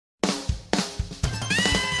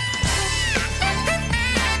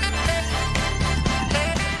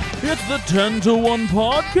It's the 10 to 1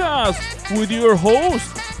 podcast with your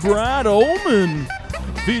host, Brad Ullman,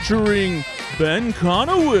 featuring Ben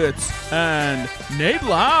Conowitz and Nate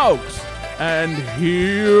Laux. And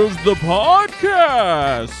here's the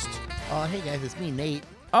podcast. Oh, hey guys, it's me, Nate.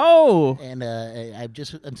 Oh. And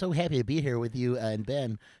I'm so happy to be here with you and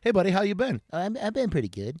Ben. Hey buddy, how you been? I've been pretty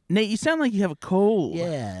good. Nate, you sound like you have a cold.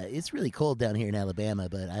 Yeah, it's really cold down here in Alabama,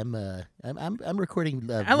 but I'm recording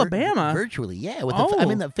Alabama virtually. Yeah, I'm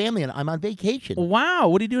in the family and I'm on vacation. Wow,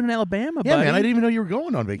 what are you doing in Alabama, Yeah, buddy? man, I didn't even know you were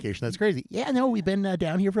going on vacation. That's crazy. Yeah, no, we've been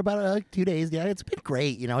down here for about 2 days. Yeah, it's been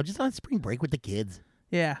great. Just on spring break with the kids.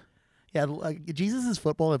 Yeah. Yeah, Jesus is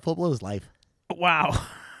football and football is life. Wow.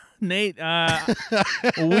 Nate,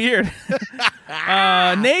 weird.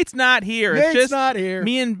 Nate's not here. Nate's it's just not here.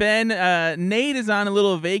 Me and Ben. Nate is on a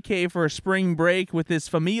little vacay for a spring break with his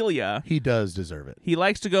familia. He does deserve it. He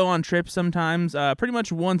likes to go on trips sometimes, pretty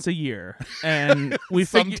much once a year. And we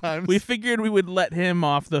figured we would let him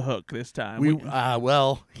off the hook this time.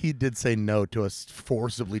 Well, he did say no to us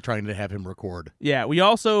forcibly trying to have him record. Yeah, we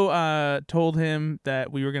also told him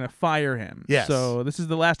that we were going to fire him. Yes. So this is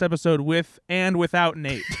the last episode with and without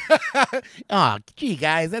Nate. Oh, gee,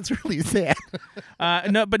 guys, that's really sad.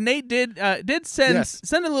 No, but Nate did send Yes.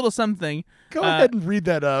 send a little something. Go ahead and read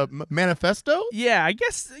that manifesto. Yeah, I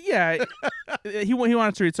guess. Yeah, he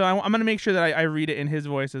wanted to read, so I'm going to make sure that I read it in his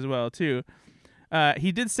voice as well too.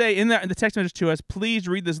 He did say in the text message to us, "Please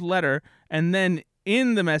read this letter," and then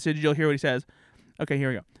in the message you'll hear what he says. Okay, here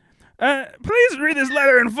we go. Please read this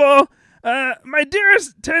letter in full. My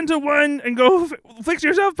dearest 10 to 1 and go fix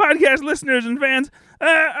yourself podcast listeners and fans.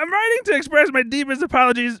 I'm writing to express my deepest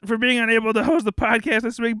apologies for being unable to host the podcast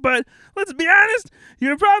this week, but let's be honest,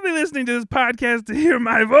 you're probably listening to this podcast to hear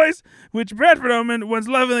my voice, which Bradford Ullman once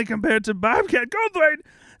lovingly compared to Bobcat Goldthwait,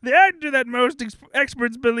 the actor that most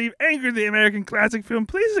experts believe anchored the American classic film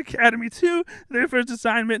Police Academy 2, their first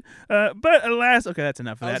assignment. But alas, okay, that's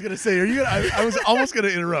enough of that. I was gonna say, I was almost gonna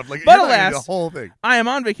interrupt. But alas, the whole thing. I am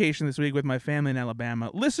on vacation this week with my family in Alabama.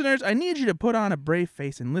 Listeners, I need you to put on a brave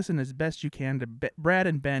face and listen as best you can to Brad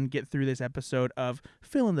and Ben get through this episode of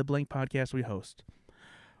Fill in the Blank podcast we host.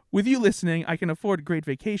 With you listening, I can afford great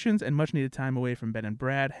vacations and much needed time away from Ben and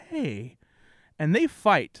Brad. Hey. And they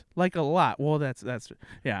fight, like a lot. Well, that's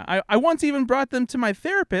yeah. I once even brought them to my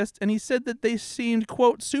therapist, and he said that they seemed,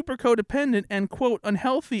 quote, super codependent and, quote,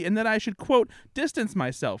 unhealthy, and that I should, quote, distance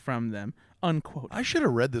myself from them, unquote. I should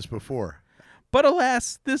have read this before. But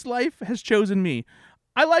alas, this life has chosen me.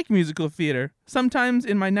 I like musical theater. Sometimes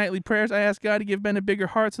in my nightly prayers, I ask God to give Ben a bigger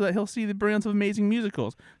heart so that he'll see the brilliance of amazing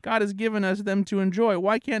musicals. God has given us them to enjoy.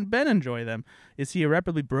 Why can't Ben enjoy them? Is he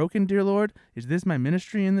irreparably broken, dear Lord? Is this my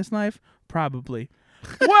ministry in this life? Probably.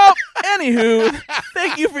 Well, anywho,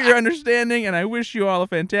 thank you for your understanding, and I wish you all a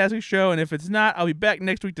fantastic show. And if it's not, I'll be back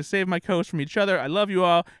next week to save my co-hosts from each other. I love you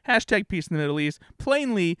all. Hashtag peace in the Middle East.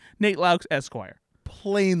 Plainly, Nate Laux, Esquire.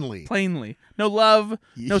 Plainly. No love,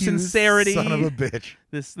 no sincerity. Son of a bitch.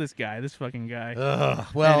 This fucking guy.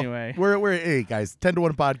 Well, anyway. We're hey guys, 10 to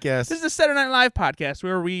 1 podcast. This is a Saturday Night Live podcast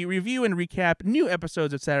where we review and recap new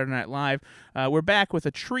episodes of Saturday Night Live. We're back with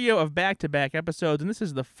a trio of back-to-back episodes, and this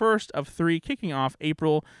is the first of 3, kicking off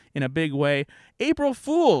April in a big way. April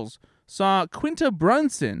Fools saw Quinta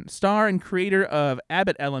Brunson, star and creator of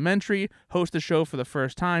Abbott Elementary, host the show for the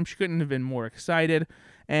first time. She couldn't have been more excited.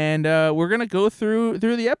 And we're going to go through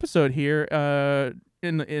the episode here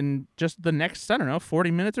in just the next,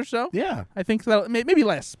 40 minutes or so. Yeah. I think that maybe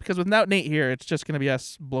less, because without Nate here, it's just going to be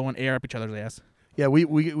us blowing air up each other's ass. Yeah,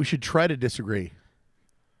 we should try to disagree.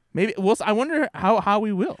 Maybe I wonder how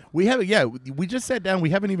we will. We just sat down.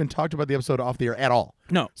 We haven't even talked about the episode off the air at all.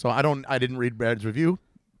 No. So I didn't read Brad's review.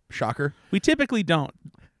 Shocker. We typically don't.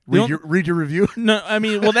 Read your review. No, I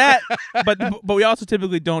mean, well, that, but we also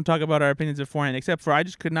typically don't talk about our opinions beforehand, except for I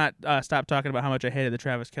just could not stop talking about how much I hated the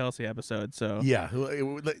Travis Kelce episode. So yeah,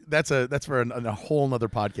 that's for a whole nother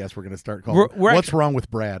podcast we're going to start calling. What's wrong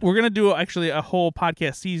with Brad? We're going to do actually a whole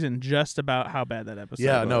podcast season just about how bad that episode was.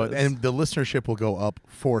 Yeah, no, and the listenership will go up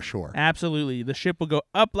for sure. Absolutely, the ship will go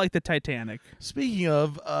up like the Titanic. Speaking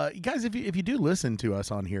of, guys, if you do listen to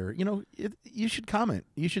us on here, you should comment.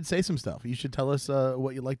 You should say some stuff. You should tell us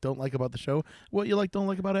what you don't like about the show, what you don't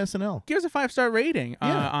like about SNL. Give us a 5-star rating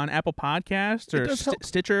on Apple Podcasts or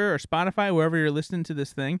Stitcher or Spotify, wherever you're listening to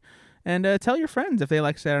this thing, and tell your friends if they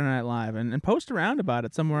like Saturday Night Live, and post around about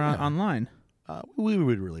it somewhere online. We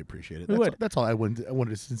would really appreciate it. We would. That's all I wanted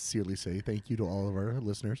to sincerely say. Thank you to all of our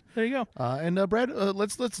listeners. There you go. And Brad,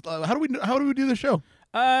 let's how do we do the show?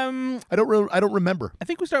 I I don't remember.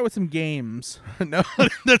 think we start with some games. No,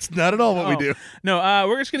 that's not at all what we do. No,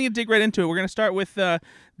 we're just going to dig right into it. We're going to start with the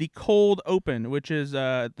cold open, which is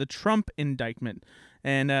the Trump indictment.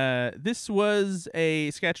 And this was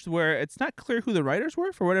a sketch where it's not clear who the writers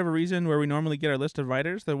were for whatever reason. Where we normally get our list of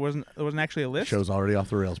writers, there wasn't actually a list. Show's already off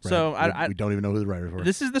the rails, Brad. So we don't even know who the writers were.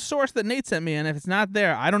 This is the source that Nate sent me, and if it's not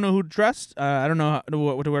there, I don't know who to trust. I don't know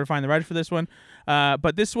where to find the writers for this one.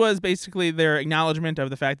 But this was basically their acknowledgement of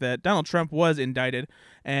the fact that Donald Trump was indicted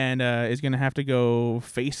and is going to have to go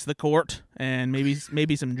face the court and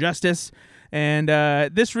maybe some justice. And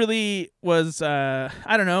this really was,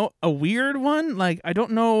 I don't know, a weird one. Like, I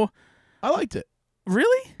don't know. I liked it.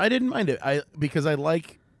 Really? I didn't mind it. Because I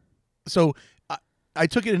like. So I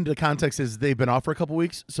took it into context as they've been off for a couple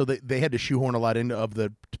weeks, so they had to shoehorn a lot into of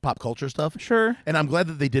the pop culture stuff. Sure. And I'm glad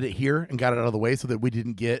that they did it here and got it out of the way so that we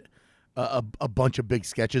didn't get a bunch of big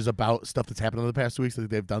sketches about stuff that's happened in the past 2 weeks that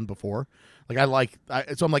they've done before. Like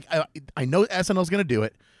so I'm like I know SNL's going to do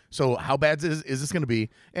it. So how bad is this going to be?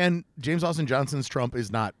 And James Austin Johnson's Trump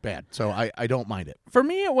is not bad, so I don't mind it. For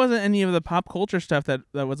me, it wasn't any of the pop culture stuff that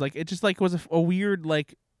was like, it just like was a weird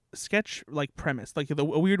like sketch like premise, like a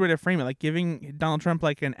weird way to frame it, like giving Donald Trump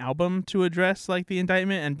like an album to address like the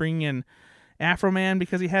indictment and bringing in Afro Man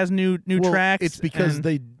because he has new tracks. It's because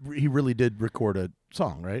he really did record a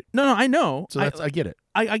song, right? No, I know. So I get it.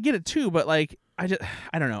 I get it too, but like I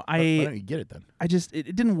don't know. Why don't you get it then?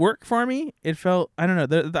 It didn't work for me. It felt, I don't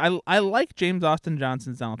know. I like James Austin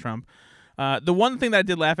Johnson's Donald Trump. The one thing that I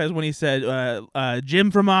did laugh at is when he said Jim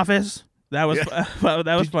from Office. That was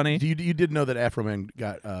that was funny. You did know that Afro Man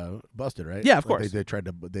got busted, right? Yeah, of course. They tried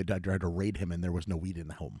to raid him, and there was no weed in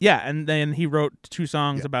the home. Yeah, and then he wrote 2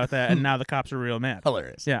 songs about that, and now the cops are real mad.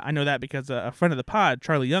 Hilarious. Yeah, I know that because a friend of the pod,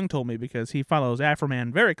 Charlie Young, told me because he follows Afro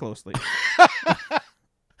Man very closely.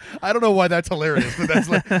 I don't know why that's hilarious, but that's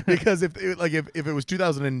like, because if it was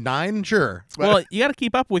 2009, sure. But, well, you got to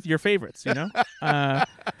keep up with your favorites, you know.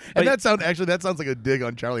 And that sounds like a dig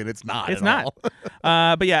on Charlie, and it's not. It's at not.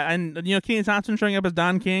 all. But yeah, and Kenan Thompson showing up as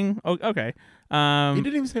Don King. Oh, okay. He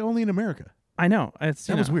didn't even say only in America. I know.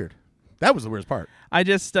 That was weird. That was the weirdest part. I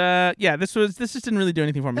just, this just didn't really do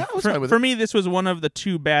anything for me. For me, this was one of the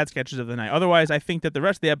 2 bad sketches of the night. Otherwise, I think that the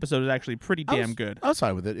rest of the episode is actually pretty damn good. I was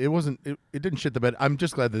fine with it. It wasn't. It didn't shit the bed. I'm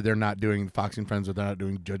just glad that they're not doing Fox and Friends, or they're not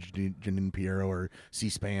doing Judge Janine Pirro or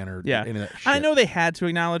C-SPAN or any of that shit. I know they had to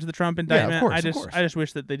acknowledge the Trump indictment. Yeah, of course. I just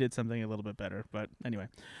wish that they did something a little bit better. But anyway.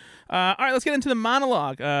 All right, let's get into the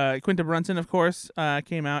monologue. Quinta Brunson, of course,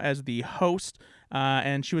 came out as the host.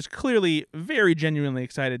 And she was clearly very genuinely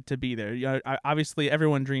excited to be there. Obviously,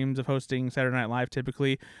 everyone dreams of hosting Saturday Night Live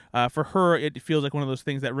typically. For her, it feels like one of those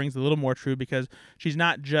things that rings a little more true because she's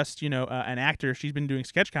not just, an actor. She's been doing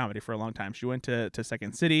sketch comedy for a long time. She went to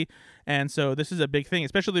Second City. And so this is a big thing,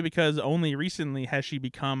 especially because only recently has she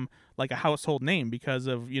become like a household name because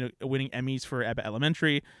of, winning Emmys for Abbott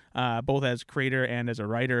Elementary, both as creator and as a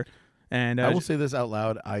writer. And I will say this out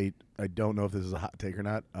loud. I don't know if this is a hot take or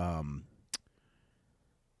not.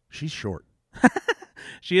 She's short.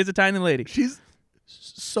 She is a tiny lady. She's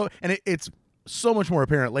so, and it's so much more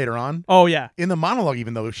apparent later on. Oh yeah, in the monologue,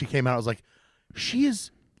 even though she came out, I was like,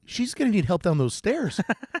 she's gonna need help down those stairs.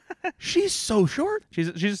 She's so short. She's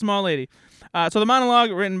a small lady. So the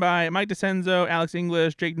monologue written by Mike DeCenzo, Alex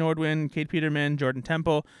English, Jake Nordwin, Kate Peterman, Jordan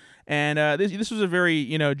Temple. And this was a very,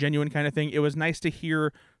 genuine kind of thing. It was nice to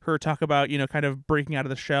hear her talk about, kind of breaking out of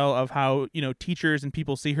the shell of how, teachers and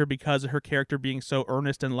people see her because of her character being so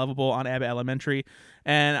earnest and lovable on Abbott Elementary.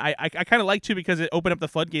 And I kind of like too because it opened up the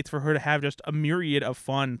floodgates for her to have just a myriad of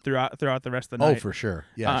fun throughout the rest of the night. Oh, for sure.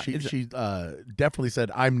 Yeah, she definitely said,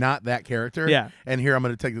 I'm not that character. Yeah. And here I'm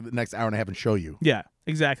going to take the next hour and a half and show you. Yeah,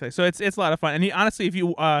 exactly. So it's a lot of fun. And honestly, if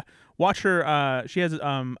you watch her, she has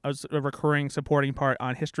a recurring supporting part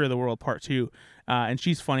on History of the World Part 2, and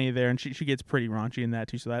she's funny there, and she gets pretty raunchy in that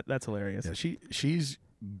too. So that's hilarious. Yeah, she's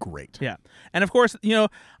great. Yeah, and of course,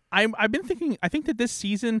 I've been thinking. I think that this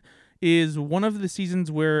season is one of the seasons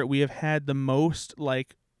where we have had the most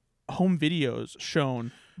like home videos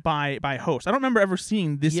shown by hosts. I don't remember ever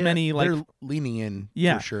seeing this many. Like they're leaning in.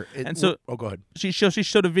 Yeah, for sure. And so go ahead. She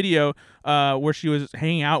showed a video where she was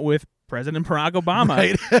hanging out with President Barack Obama,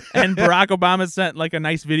 right. And Barack Obama sent like a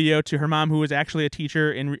nice video to her mom, who was actually a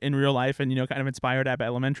teacher in real life, and kind of inspired Abbott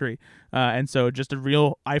Elementary, and so just a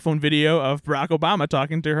real iPhone video of Barack Obama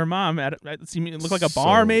talking to her mom at it looked like a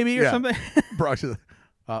bar maybe or something. Barack,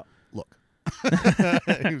 look,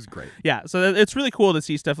 He was great. Yeah, so it's really cool to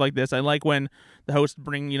see stuff like this. I like when the hosts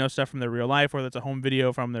bring stuff from their real life, whether it's a home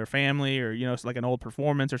video from their family or it's like an old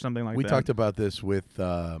performance or something like We that. talked about this with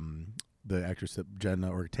the actress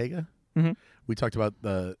Jenna Ortega. Mhm. We talked about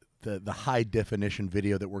the high definition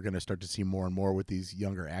video that we're going to start to see more and more with these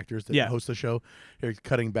younger actors that host the show. Here,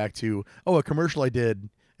 cutting back to a commercial I did,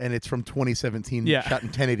 and it's from 2017, shot in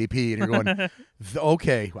 1080p, and you're going,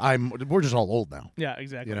 okay, we're just all old now. Yeah,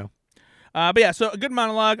 exactly. But yeah, so a good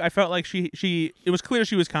monologue. I felt like it was clear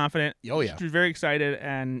she was confident. Oh yeah, she was very excited,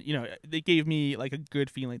 and they gave me like a good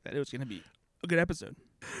feeling that it was going to be a good episode.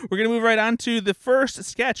 We're going to move right on to the first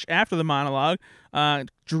sketch after the monologue,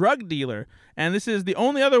 drug dealer, and this is the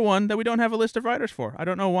only other one that we don't have a list of writers for. I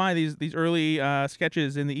don't know why these early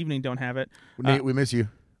sketches in the evening don't have it. Nate, we miss you.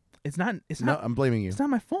 It's not. No, I'm blaming you. It's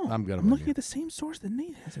not my fault. I'm looking at the same source that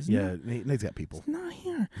Nate has. It's Nate's got people. It's not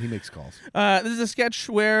here. He makes calls. This is a sketch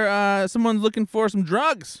where someone's looking for some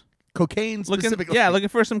drugs. Cocaine specifically. Looking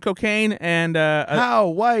for some cocaine, and how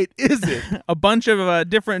white is it? A bunch of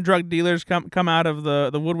different drug dealers come out of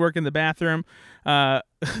the woodwork in the bathroom.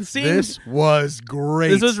 This was great.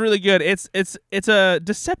 This was really good. It's a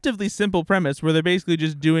deceptively simple premise where they're basically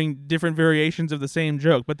just doing different variations of the same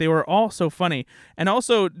joke, but they were all so funny, and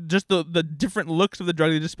also just the different looks of the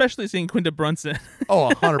drug dealers, especially seeing Quinta Brunson.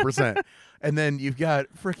 100%. And then you've got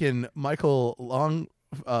freaking Michael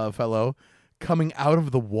Longfellow coming out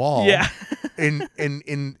of the wall in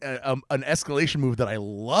an escalation move that I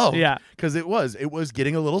love. Yeah. Because it was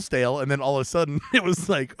getting a little stale, and then all of a sudden it was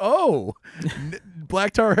like,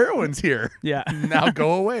 black tar heroin's here. Yeah. Now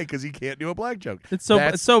go away because you can't do a black joke. It's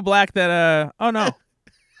so black that oh no.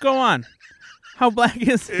 Go on. How black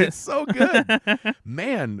is it? It's so good.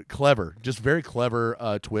 Man, clever. Just very clever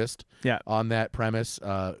twist on that premise.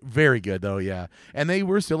 Very good, though, yeah. And they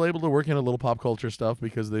were still able to work in a little pop culture stuff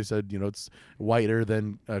because they said, it's whiter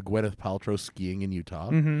than Gwyneth Paltrow skiing in Utah.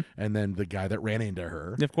 Mm-hmm. And then the guy that ran into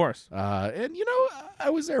her. Of course. And, I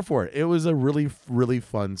was there for it. It was a really, really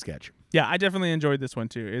fun sketch. Yeah, I definitely enjoyed this one,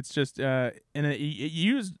 too. It's just, and it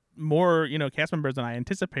used more cast members than I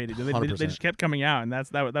anticipated. They just kept coming out, and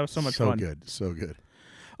that was so much fun. So good.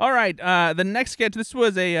 All right, the next sketch. This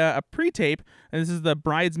was a pre-tape, and this is the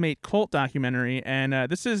Bridesmaid cult documentary, and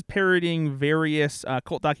this is parodying various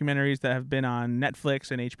cult documentaries that have been on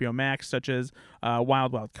Netflix and HBO Max, such as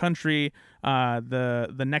Wild Wild Country, the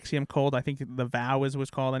NXIVM cult. I think The Vow was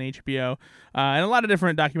called on HBO, and a lot of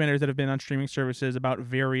different documentaries that have been on streaming services about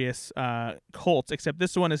various cults. Except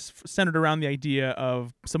this one is centered around the idea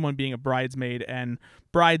of someone being a bridesmaid and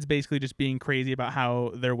brides basically just being crazy about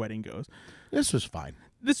how their wedding goes. This was fine.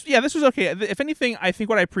 This was okay. If anything, I think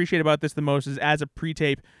what I appreciate about this the most is as a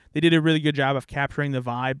pre-tape, they did a really good job of capturing the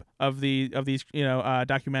vibe of these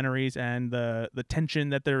documentaries and the tension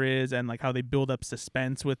that there is, and like how they build up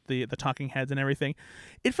suspense with the talking heads and everything.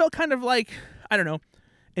 It felt kind of like, I don't know,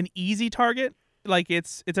 an easy target. Like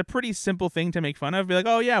it's a pretty simple thing to make fun of. Be like,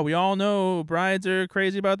 oh yeah, we all know brides are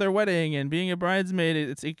crazy about their wedding, and being a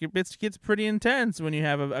bridesmaid, it gets pretty intense when you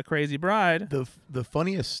have a crazy bride. The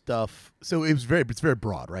funniest stuff. So it's very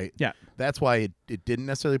broad, right? Yeah. That's why it didn't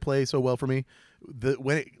necessarily play so well for me.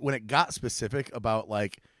 When it got specific about,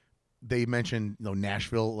 like, they mentioned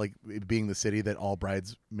Nashville, like it being the city that all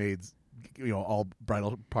bridesmaids, all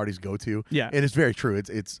bridal parties go to. Yeah. And it's very true.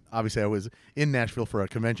 It's obviously I was in Nashville for a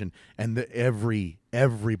convention, and every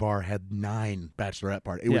bar had 9 bachelorette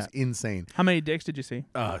parties. It was insane. How many dicks did you see?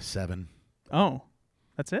 7. Oh,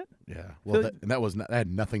 that's it? Yeah. Well, that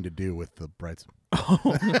had nothing to do with the brides. Oh.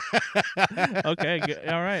 Okay. Good.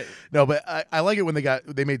 All right. No, but I like it when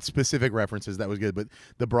they made specific references. That was good. But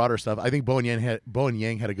the broader stuff, I think Bo and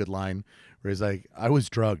Yang had a good line where he's like, "I was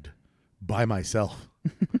drugged by myself."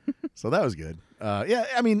 So that was good. Yeah,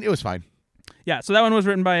 I mean, it was fine. Yeah, so that one was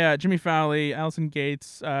written by Jimmy Fowley, Allison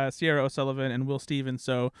Gates, Sierra O'Sullivan, and Will Stevens.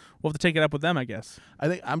 So we'll have to take it up with them, I guess. I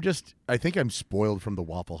think I'm spoiled from the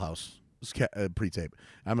Waffle House pre-tape.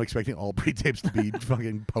 I'm expecting all pre-tapes to be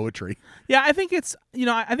fucking poetry. Yeah, I think it's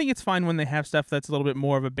I think it's fine when they have stuff that's a little bit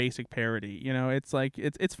more of a basic parody. It's like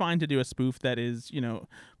it's fine to do a spoof that is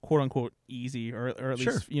quote unquote easy or at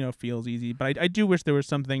least feels easy. But I do wish there was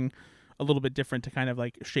something a little bit different to kind of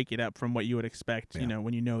like shake it up from what you would expect,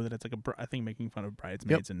 when you know that it's like a thing making fun of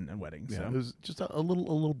bridesmaids and weddings. Yeah, so. It was just a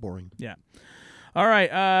little boring. Yeah. All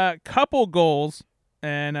right. Couple goals.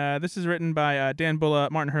 And this is written by Dan Bulla,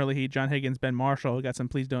 Martin Herlihy, John Higgins, Ben Marshall. We got some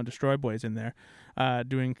Please Don't Destroy boys in there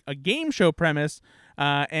doing a game show premise.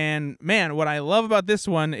 And, man, what I love about this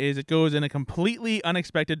one is it goes in a completely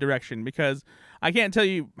unexpected direction, because I can't tell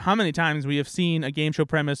you how many times we have seen a game show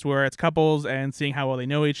premise where it's couples and seeing how well they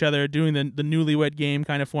know each other, doing the newlywed game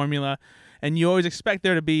kind of formula. and you always expect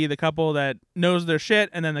there to be the couple that knows their shit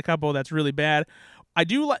and then the couple that's really bad. I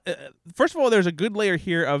do like. First of all, there's a good layer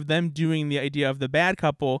here of them doing the idea of the bad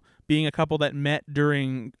couple being a couple that met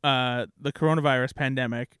during the coronavirus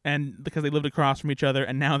pandemic, and because they lived across from each other,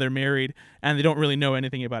 and now they're married, and they don't really know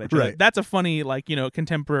anything about each other. Right. That's a funny,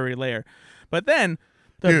 contemporary layer. But then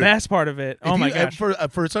the best part of it, oh my gosh,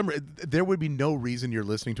 for some, there would be no reason you're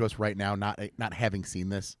listening to us right now not having seen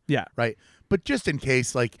this. yeah, Right. But just in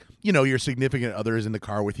case, your significant other is in the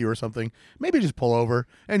car with you or something, maybe just pull over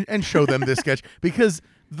and show them this sketch, because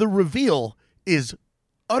the reveal is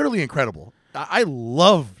utterly incredible. I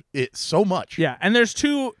love it so much. yeah, and there's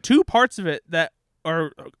two parts of it that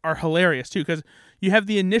are hilarious too, because you have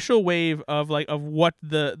the initial wave of what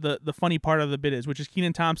the funny part of the bit is, which is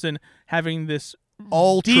Kenan Thompson having this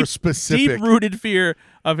Ultra specific, deep-rooted fear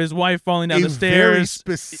of his wife falling down the stairs. Very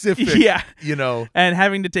specific. Yeah, and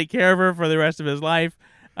having to take care of her for the rest of his life.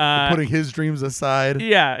 putting his dreams aside.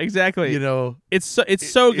 Yeah, exactly. It's so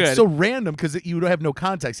good. It's so random because you have no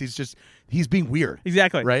context. He's being weird.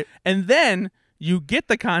 Exactly. Right. And then you get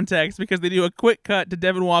the context because they do a quick cut to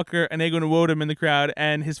Devin Walker and Ego Nwodum in the crowd,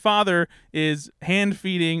 and his father is hand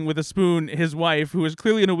feeding with a spoon his wife, who is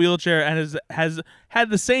clearly in a wheelchair and has had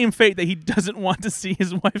the same fate that he doesn't want to see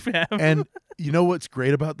his wife have. And you know what's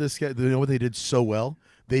great about this? You know what they did so well?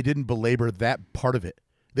 They didn't belabor that part of it.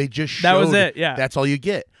 They just showed that was it. Yeah, that's all you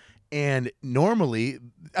get. And normally,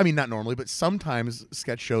 I mean, not normally, but sometimes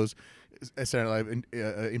sketch shows, SNL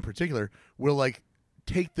in particular, will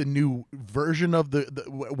take the new version of the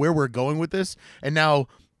where we're going with this, and now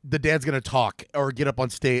the dad's gonna talk or get up on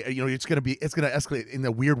stage. It's gonna escalate in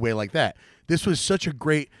a weird way like that. This was such a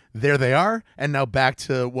great. There they are, and now back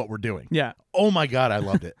to what we're doing. Yeah. Oh my God, I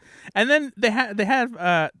loved it. And then they have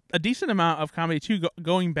a decent amount of comedy too,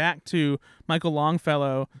 going back to Michael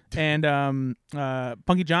Longfellow and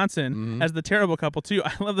Punky Johnson as the terrible couple too.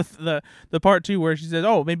 I love the part too where she says,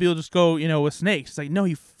 "Oh, maybe we'll just go, with snakes." It's like, no,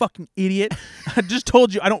 you fucking idiot! I just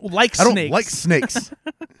told you I don't like snakes. I don't like snakes.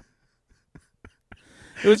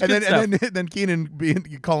 It was good stuff. And then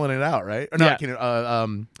Kenan calling it out, right? Or not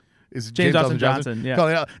Kenan. Is James Dawson Johnson, yeah.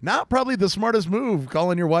 Calling it out. Not probably the smartest move,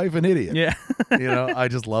 calling your wife an idiot. Yeah. I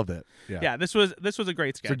just loved it. Yeah. Yeah, this was a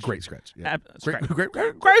great sketch. It's a great sketch. Yeah. Great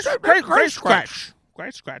sketch.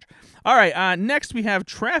 Great scratch. All right, next we have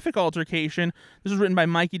Traffic Altercation. This was written by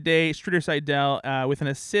Mikey Day, Streeter Seidel, with an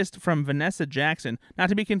assist from Vanessa Jackson. Not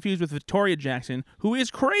to be confused with Victoria Jackson, who is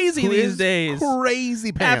crazy these days.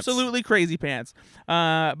 Crazy pants. Absolutely crazy pants.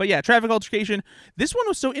 But yeah, Traffic Altercation. This one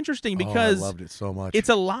was so interesting because I loved it so much. It's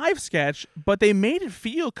a live sketch, but they made it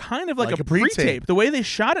feel kind of like a pre-tape. The way they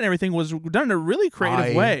shot it and everything was done in a really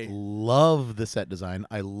creative way. I love the set design.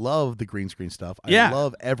 I love the green screen stuff. Yeah. I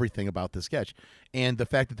love everything about the sketch. And the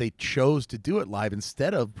fact that they chose to do it live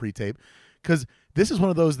instead of pre-tape, because this is one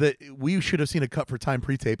of those that we should have seen a cut for time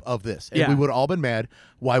pre-tape of this. And we would have all been mad,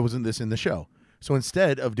 why wasn't this in the show? So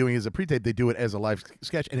instead of doing it as a pre-tape, they do it as a live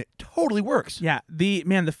sketch, and it totally works. Yeah, the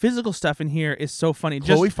physical stuff in here is so funny.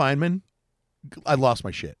 Chloe Fineman, I lost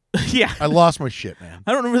my shit. Yeah. I lost my shit, man.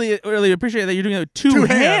 I don't really appreciate that you're doing it with two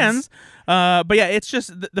hands. But yeah, it's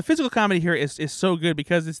just the physical comedy here is so good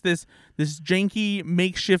because it's this janky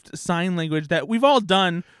makeshift sign language that we've all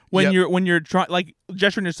done when you're trying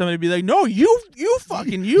gesturing to somebody to be like, no, you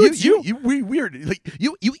fucking you weird.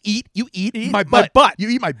 You eat my butt. You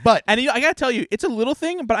eat my butt. And I gotta tell you, it's a little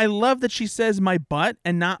thing, but I love that she says my butt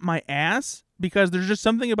and not my ass, because there's just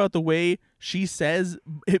something about the way she says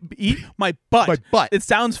eat my butt. My butt. It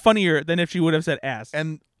sounds funnier than if she would have said ass.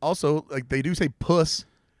 And also, they do say puss.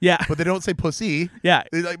 Yeah. But they don't say pussy. Yeah.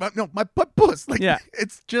 They're like, no, my butt puss.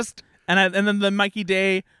 It's just. And then the Mikey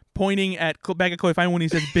Day pointing back at Chloe Fineman when he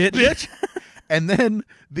says bitch. Bitch. And then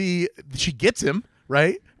she gets him,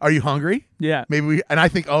 right? Are you hungry? Yeah. And I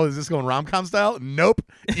think, is this going rom-com style? Nope.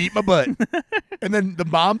 Eat my butt. And then the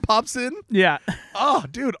mom pops in. Yeah. Oh,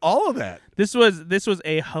 dude, all of that. This was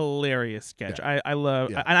a hilarious sketch. Yeah. I love,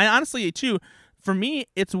 and I honestly too, for me,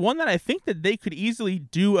 it's one that I think that they could easily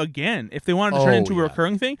do again if they wanted to turn it into a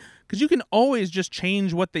recurring thing, because you can always just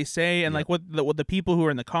change what they say and what the people who are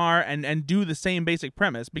in the car and do the same basic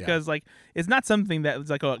premise, because it's not something that is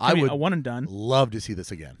like a one and done. Love to see this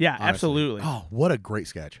again. Yeah, honestly. absolutely. Oh, what a great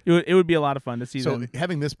sketch. It would be a lot of fun to see. So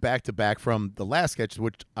having this back to back from the last sketch,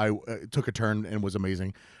 which I took a turn and was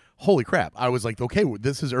amazing. Holy crap. I was like, okay,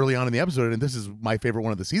 this is early on in the episode, and this is my favorite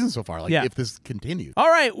one of the season so far. If this continues. All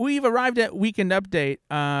right, we've arrived at Weekend Update.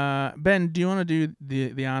 Ben, do you want to do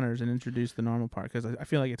the honors and introduce the normal part? Because I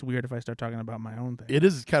feel like it's weird if I start talking about my own thing. It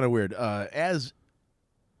is kind of weird. As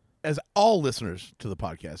all listeners to the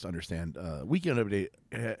podcast understand, Weekend Update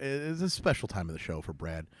is a special time of the show for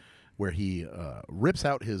Brad, where he rips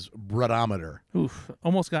out his breadometer. Oof,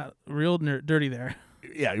 almost got real dirty there.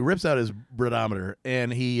 Yeah, he rips out his breadometer,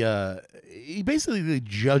 and he basically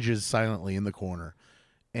judges silently in the corner.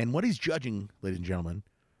 And what he's judging, ladies and gentlemen,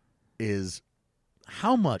 is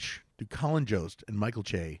how much do Colin Jost and Michael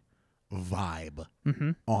Che vibe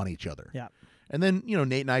on each other. Yeah. And then,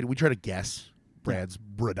 Nate and I, we try to guess Brad's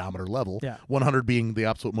breadometer level. Yeah. 100 being the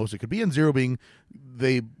absolute most it could be, and 0 being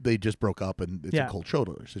they just broke up and it's a cold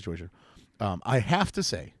shoulder situation. I have to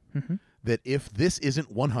say that if this isn't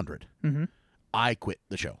 100, I quit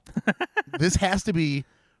the show. This has to be,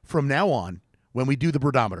 from now on, when we do the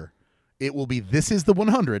breadometer, it will be this is the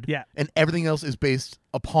 100, and everything else is based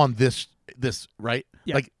upon this, right?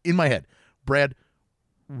 Yeah. Like, in my head. Brad,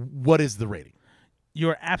 what is the rating?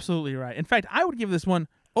 You're absolutely right. In fact, I would give this one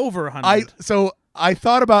over 100. So I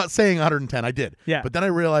thought about saying 110. I did. Yeah. But then I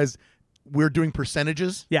realized we're doing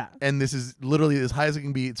percentages. Yeah. And this is literally as high as it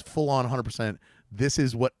can be. It's full on 100%. This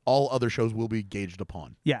is what all other shows will be gauged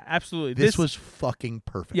upon. Yeah, absolutely. This was fucking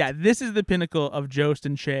perfect. Yeah, this is the pinnacle of Jost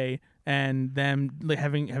and Che and them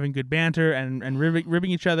having good banter and ribbing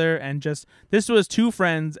each other, and just this was two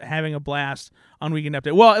friends having a blast on Weekend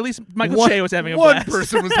Update. Well, at least Michael Che was having a blast. One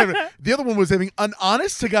person was having, the other one was having an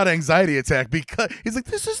honest to God anxiety attack because he's like,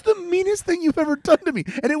 "This is the meanest thing you've ever done to me,"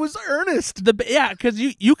 and it was earnest. Because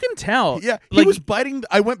you can tell. Yeah, he was biting.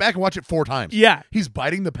 I went back and watched it 4 times. Yeah, he's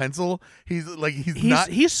biting the pencil. He's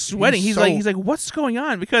sweating. He's like, what's going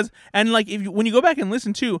on? Because when you go back and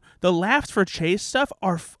listen to the laughs for Che's stuff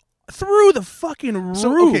are through the fucking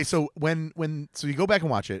roof. So when you go back and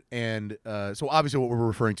watch it, and so obviously what we're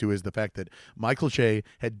referring to is the fact that Michael Che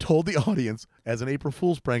had told the audience as an April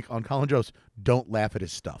Fool's prank on Colin Jost, don't laugh at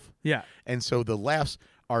his stuff. Yeah, and so the laughs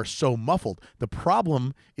are so muffled. The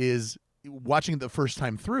problem is watching it the first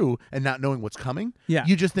time through and not knowing what's coming. Yeah,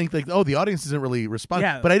 you just think like, oh, the audience isn't really responding.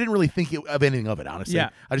 Yeah. But I didn't really think of anything of it, honestly.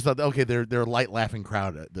 Yeah. I just thought, okay, they're a light laughing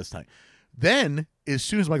crowd at this time. Then as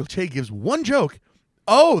soon as Michael Che gives one joke,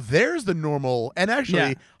 oh, there's the normal and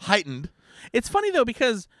actually heightened. It's funny though,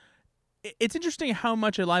 because it's interesting how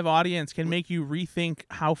much a live audience can make you rethink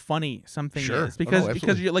how funny something is.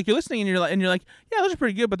 Because you're listening and you're like, yeah, those are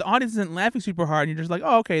pretty good, but the audience isn't laughing super hard, and you're just like,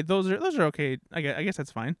 oh, okay, those are okay. I guess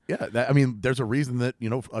that's fine. Yeah, there's a reason that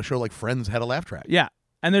a show like Friends had a laugh track. Yeah.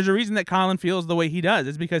 And there's a reason that Colin feels the way he does.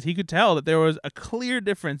 It's because he could tell that there was a clear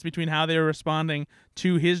difference between how they were responding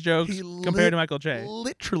to his jokes compared to Michael Che.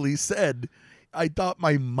 Literally said, I thought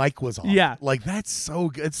my mic was off. Yeah. Like, that's so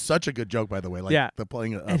good. It's such a good joke, by the way. Like, the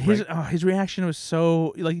playing it. And his reaction was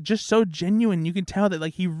so, just so genuine. You can tell that,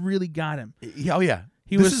 he really got him. Oh, yeah.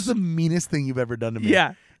 This is the meanest thing you've ever done to me.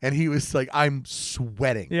 Yeah. And he was like, I'm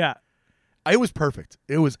sweating. Yeah. It was perfect.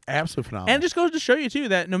 It was absolutely phenomenal. And it just goes to show you too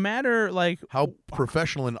that no matter how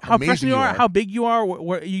professional and how amazing professional you are, how big you are,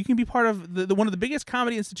 where you can be part of the one of the biggest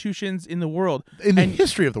comedy institutions in the world, in the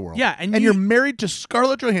history of the world. Yeah, and you're married to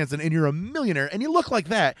Scarlett Johansson, and you're a millionaire, and you look like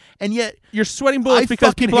that, and yet you're sweating bullets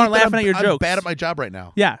because people aren't laughing at your jokes. I'm bad at my job right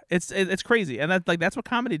now. Yeah, it's crazy, and that's what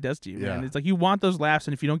comedy does to you, man. It's like you want those laughs,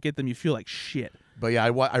 and if you don't get them, you feel like shit. But yeah, I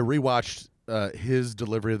rewatched his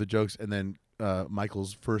delivery of the jokes, and then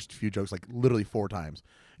Michael's first few jokes literally 4 times,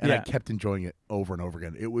 and I kept enjoying it over and over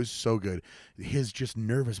again. It was so good. His just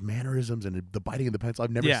nervous mannerisms and the biting of the pencil,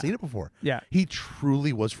 I've never seen it before. Yeah, he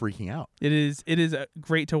truly was freaking out. It is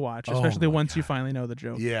great to watch, especially once you finally know the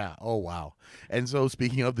joke. Yeah. Oh wow. And so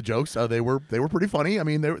speaking of the jokes, they were pretty funny. I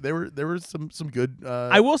mean, there were some good.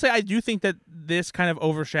 I will say I do think that this kind of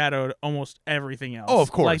overshadowed almost everything else. Oh,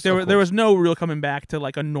 of course. There was no real coming back to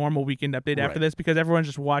a normal Weekend Update after this, because everyone's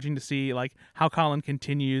just watching to see how Colin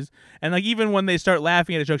continues, and even when they start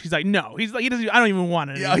laughing at his jokes, he's like, no, he doesn't. I don't even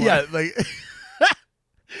want it anymore. Yeah.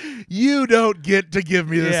 You don't get to give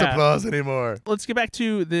me this applause anymore. Let's get back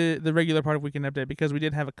to the regular part of Weekend Update, because we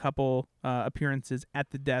did have a couple appearances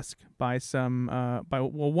at the desk by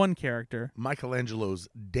one character. Michelangelo's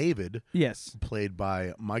David. Yes. Played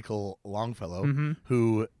by Michael Longfellow,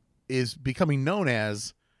 who is becoming known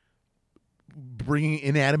as bringing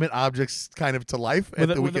inanimate objects kind of to life at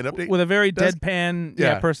the Weekend Update. With a very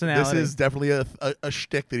deadpan personality. This is definitely a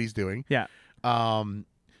shtick that he's doing. Yeah. And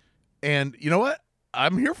you know what?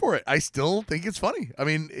 I'm here for it. I still think it's funny. I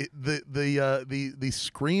mean, the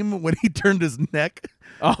scream when he turned his neck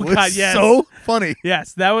was so funny.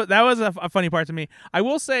 Yes, that was a funny part to me. I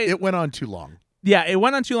will say it went on too long. Yeah, it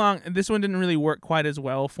went on too long. This one didn't really work quite as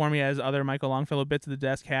well for me as other Michael Longfellow bits of the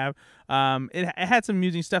desk have. It had some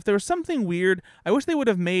amusing stuff. There was something weird. I wish they would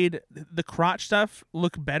have made the crotch stuff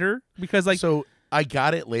look better, because I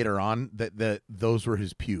got it later on that those were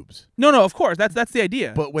his pubes. No, of course. That's the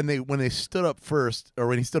idea. But when they stood up first, or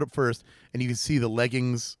when he stood up first, and you can see the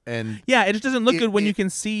leggings and yeah, it just doesn't look good when you can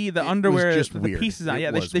see the underwear, just the weird. pieces on. It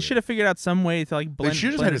Yeah, was they should have figured out some way to like blend. they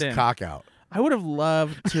should have had blend it his in. cock out. I would have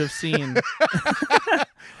loved to have seen.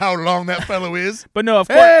 How long that fellow is? But no, of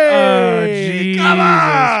course. Hey, come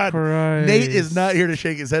on! Christ. Nate is not here to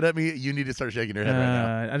shake his head at me. You need to start shaking your head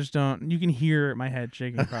right now. I just don't. You can hear my head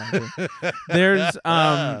shaking. Probably. There's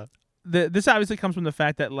this obviously comes from the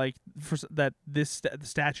fact that the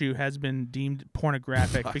statue has been deemed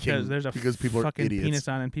pornographic because there's a people are fucking idiots. penis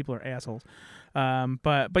on and people are assholes.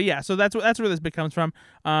 But yeah, so that's where this bit comes from.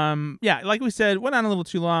 Yeah, like we said, went on a little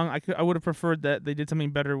too long. I would have preferred that they did something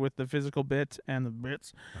better with the physical bit and the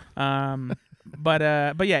bits. But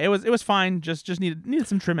yeah, it was fine. Just needed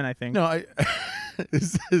some trimming, I think. No,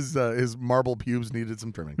 his marble pubes needed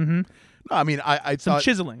some trimming. Mm-hmm. No, I mean I Some thought,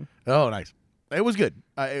 chiseling. Oh, nice. It was good.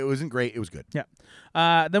 It wasn't great. It was good. Yeah.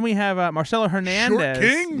 Then we have Marcelo Hernandez. Short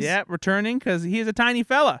Kings. Yeah, returning because he is a tiny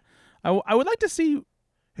fella. I would like to see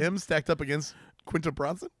Him stacked up against Quinta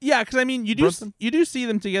Brunson. Yeah, because I mean, you Brunson? do see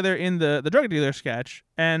them together in the drug dealer sketch,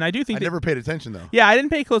 and I do think I never paid attention though. Yeah, I didn't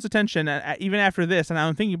pay close attention even after this, and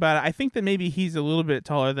I'm thinking about it. I think that maybe he's a little bit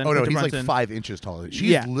taller than. Oh no, Quinta he's Brunson. like 5 inches taller. She's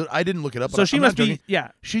Yeah. I didn't look it up. So but she I'm must not be joking.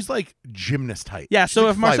 yeah. She's like gymnast height. Yeah, She's so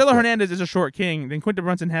like if Marcelo 5 foot. Hernandez is a short king, then Quinta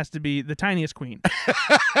Brunson has to be the tiniest queen.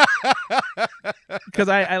 Because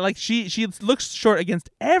I like she looks short against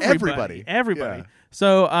everybody. Yeah.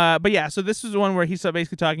 So, but yeah, so this was the one where he's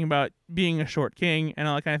basically talking about being a short king and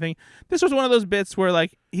all that kind of thing. This was one of those bits where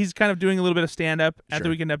like he's kind of doing a little bit of stand up at the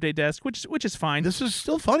Sure. Weekend Update desk, which is fine. This is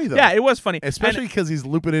still funny though. Yeah, it was funny, especially because he's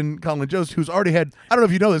looping in Colin Jost, who's already had, I don't know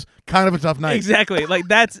if you know this, kind of a tough night. Exactly. Like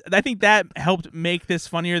I think that helped make this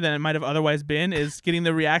funnier than it might have otherwise been. Is getting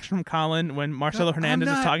the reaction from Colin when Marcelo Hernandez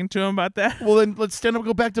is talking to him about that. Well, then let's stand up and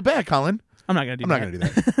go back to back, Colin. I'm not gonna do I'm that. not going to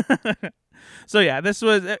do that. So yeah,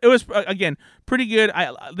 it was again pretty good.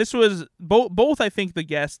 This was both I think the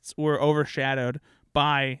guests were overshadowed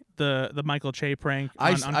by the Michael Che prank.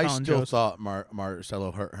 On I Colin still Jost. thought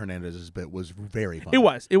Marcelo Hernandez's bit was very funny.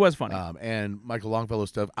 It was funny. And Michael Longfellow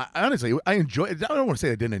stuff. I honestly enjoyed. I don't want to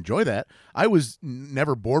say I didn't enjoy that. I was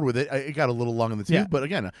never bored with it. It got a little long in the tooth, Yeah. but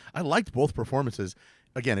again, I liked both performances.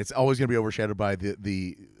 Again, it's always going to be overshadowed by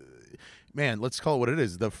the man, let's call it what it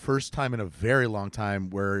is. The first time in a very long time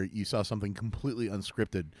where you saw something completely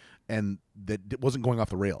unscripted and that wasn't going off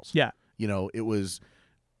the rails. Yeah. You know, it was.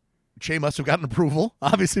 Che must have gotten approval,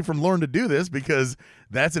 obviously, from Lauren to do this because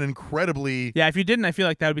that's an incredibly. Yeah, if you didn't, I feel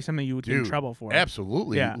like that would be something you would get in Dude, trouble for.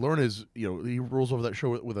 Absolutely. Yeah. Lauren is, he rules over that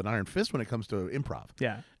show with an iron fist when it comes to improv.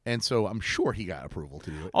 Yeah. And so I'm sure he got approval to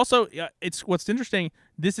do it. Also, it's what's interesting.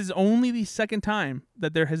 This is only the second time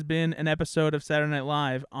that there has been an episode of Saturday Night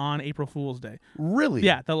Live on April Fool's Day. Really?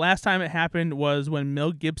 Yeah, the last time it happened was when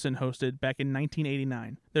Mel Gibson hosted back in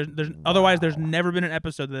 1989. Otherwise, there's never been an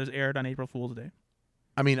episode that has aired on April Fool's Day.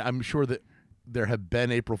 I mean, I'm sure that there have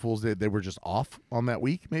been April Fool's Day. They were just off on that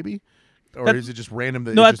week, maybe? Or is it just random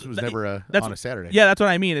that it just was never on a Saturday? Yeah, that's what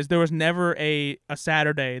I mean. Is there was never a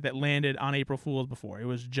Saturday that landed on April Fool's before. It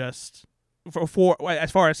was just for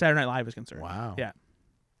as far as Saturday Night Live is concerned. Wow. Yeah.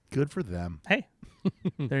 Good for them. Hey,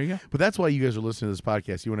 there you go. But that's why you guys are listening to this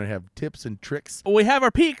podcast. You want to have tips and tricks. Well, we have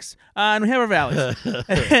our peaks and we have our valleys.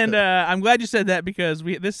 And I'm glad you said that because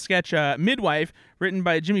this sketch, Midwife, written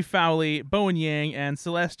by Jimmy Fowley, Bowen Yang, and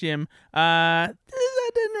Celestium, that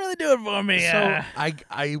didn't really do it for me. So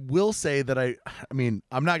I will say that I mean,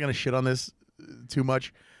 I'm not going to shit on this too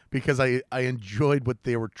much because I enjoyed what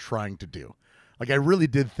they were trying to do. Like, I really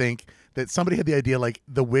did think that somebody had the idea, like,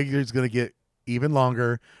 the wig is going to get even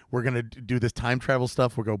longer. We're going to do this time travel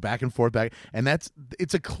stuff. We'll go back and forth back. And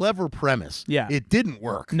it's a clever premise. Yeah. It didn't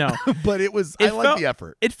work. No. But I like the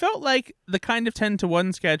effort. It felt like the kind of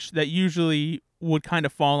 10-to-1 sketch that usually would kind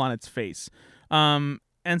of fall on its face.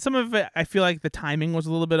 And some of it, I feel like the timing was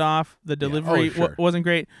a little bit off. The delivery sure. wasn't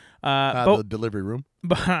great. The delivery room.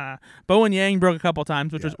 Bowen Yang broke a couple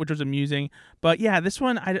times, which was amusing. But yeah, this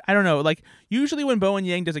one, I don't know. Like, usually when Bowen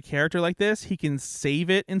Yang does a character like this, he can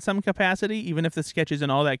save it in some capacity, even if the sketch isn't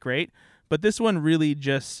all that great. But this one really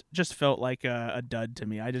just felt like a dud to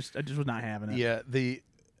me. I just was not having it. Yeah,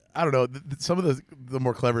 I don't know. Some of the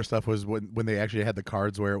more clever stuff was when they actually had the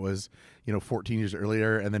cards where it was 14 years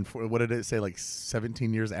earlier, and then what did it say, like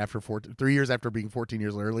 17 years after 3 years after being 14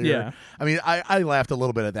 years earlier. Yeah. I mean, I laughed a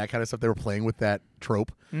little bit at that kind of stuff. They were playing with that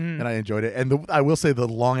trope, and I enjoyed it. And I will say the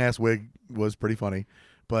long ass wig was pretty funny,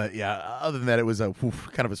 but yeah, other than that, it was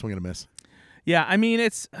kind of a swing and a miss. Yeah, I mean,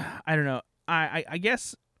 it's I don't know. I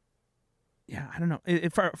guess yeah, I don't know.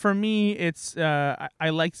 For me, it's I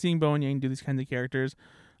like seeing Bowen Yang do these kinds of characters.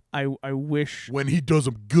 I wish. When he does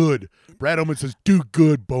them good, Brad Ullman says, "Do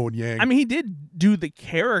good, Bowen Yang." I mean, he did do the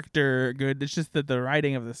character good. It's just that the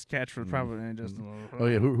writing of the sketch was probably just. Oh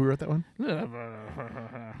yeah, who wrote that one?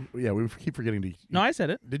 Yeah, we keep forgetting to. No, I said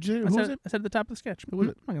it. Did you? I Who said was it. it? I said it at the top of the sketch. Who was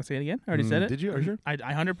it? I'm not gonna say it again. I already said it. Did you? Are you sure? I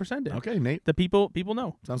 100% did. Okay, Nate. The people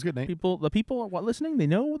know. Sounds good, Nate. The people listening, they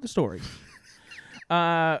know the story.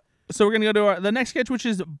 So we're gonna go to the next sketch, which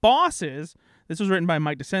is Bosses. This was written by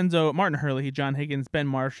Mike DeCenzo, Martin Hurley, John Higgins, Ben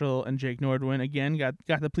Marshall, and Jake Nordwin. Again, got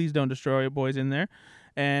the Please Don't Destroy It boys in there,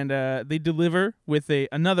 and they deliver with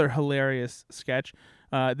another hilarious sketch.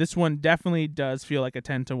 This one definitely does feel like a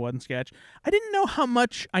 10-to-1 sketch. I didn't know how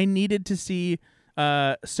much I needed to see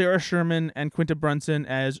Sarah Sherman and Quinta Brunson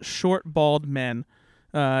as short, bald men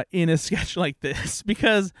in a sketch like this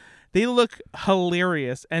because they look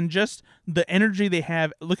hilarious, and just the energy they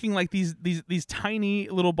have, looking like these tiny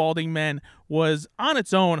little balding men, was on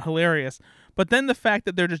its own hilarious. But then the fact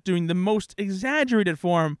that they're just doing the most exaggerated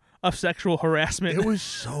form of sexual harassment. It was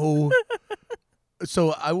so.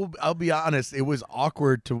 So I'll be honest. It was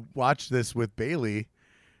awkward to watch this with Bailey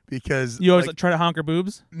because you always try to honk her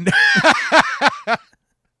boobs.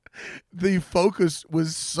 The focus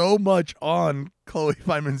was so much on Chloe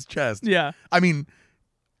Fineman's chest. Yeah, I mean,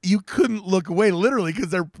 you couldn't look away literally because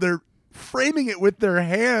they're framing it with their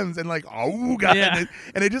hands and like, oh god, Yeah.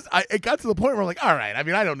 and it got to the point where I'm like, all right, I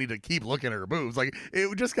mean, I don't need to keep looking at her boobs. Like,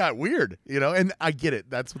 it just got weird, And I get it.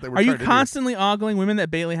 That's what they were. Are you trying to do. constantly ogling women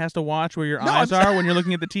that Bailey has to watch where your eyes are when you're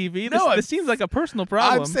looking at the TV? This seems like a personal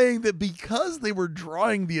problem. I'm saying that because they were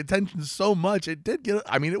drawing the attention so much, it did get.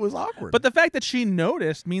 I mean, it was awkward. But the fact that she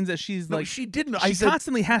noticed means that she's No, like she didn't. She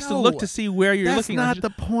constantly has to look to see where you're That's looking. not the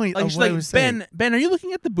point Like of she's what I like, was saying. Ben, are you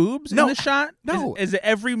looking at the boobs No, in this shot? no. Is it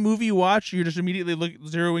every movie you watch, you're just immediately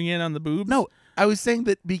zeroing in on the boobs? No, I was saying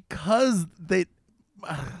that because they.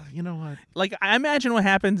 You know what? Like, I imagine what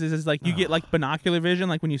happens is like you get like binocular vision,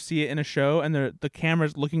 like when you see it in a show and the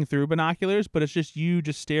camera's looking through binoculars, but it's just you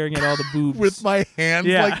just staring at all the boobs With my hands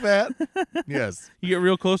Yeah. like that? Yes. You get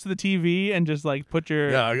real close to the TV and just like put your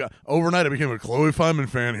Overnight I became a Chloe Fineman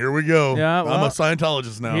fan. Here we go. Yeah, I'm well, a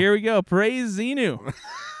Scientologist now. Here we go. Praise Xenu.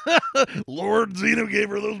 Lord Zeno gave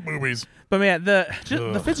her those boobies. But man,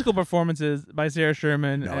 the physical performances by Sarah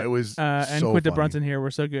Sherman No, it was and so Quinta funny. Brunson here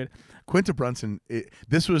were so good. Quinta Brunson,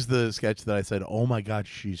 this was the sketch that I said, oh my God,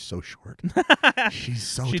 she's so short. She's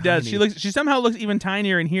so She tiny. does. She somehow looks even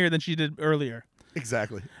tinier in here than she did earlier.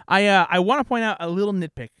 Exactly. I want to point out a little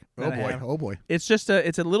nitpick. Oh that I boy. have. Oh boy. It's just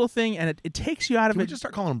it's a little thing, and it takes you out of Can we it. just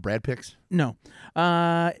start calling them Brad picks? No,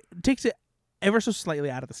 it takes it ever so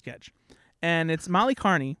slightly out of the sketch, and it's Molly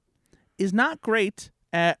Carney is not great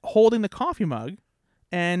at holding the coffee mug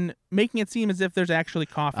and making it seem as if there's actually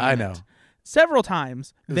coffee. I in know. it. Several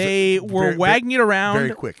times they were very- wagging it around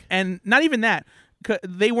very quick. and not even that.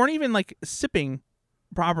 They weren't even like sipping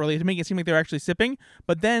properly to make it seem like they were actually sipping,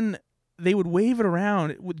 but then they would wave it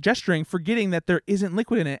around with gesturing, forgetting that there isn't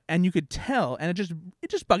liquid in it, and you could tell, and it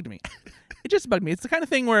just bugged me. It just bugged me. It's the kind of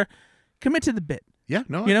thing where commit to the bit. Yeah,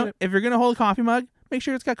 no. You know, if you're gonna hold a coffee mug, make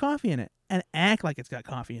sure it's got coffee in it and act like it's got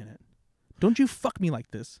coffee in it. Don't you fuck me like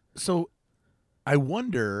this. So I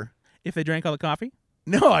wonder. If they drank all the coffee?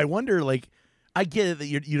 No, I wonder, like, I get it that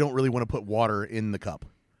you don't really want to put water in the cup.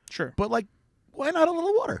 Sure. But, like, why not a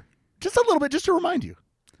little water? Just a little bit, just to remind you.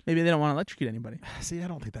 Maybe they don't want to electrocute anybody. See, I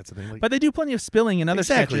don't think that's the thing. Like, But they do plenty of spilling in other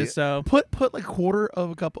exactly. sketches, so Put like a quarter of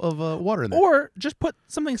a cup of water in there. or just put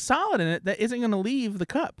something solid in it that isn't going to leave the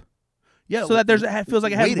cup. Yeah, So that it feels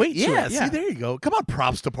like it has weight to yeah, it. see, there you go. Come on,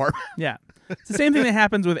 props department. Yeah. It's the same thing that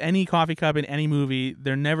happens with any coffee cup in any movie.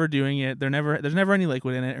 They're never doing it. There's never any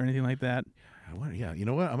liquid in it or anything like that. Yeah, you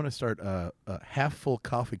know what? I'm going to start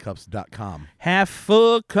halffullcoffeecups.com. Half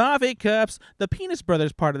full coffee cups. The Penis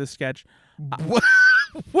Brothers part of the sketch. What?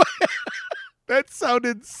 What? That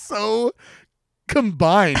sounded so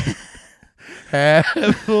combined. Half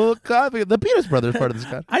full coffee. The Penis Brothers part of the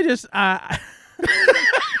sketch. I just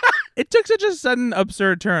it took such a sudden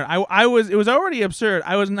absurd turn. It was already absurd.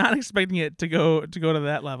 I was not expecting it to go to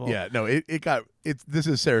that level. Yeah, no, this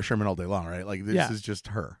is Sarah Sherman all day long, right? Like this is just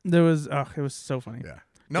her. There was it was so funny. Yeah.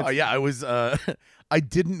 No, I was I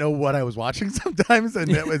didn't know what I was watching sometimes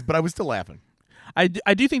but I was still laughing. I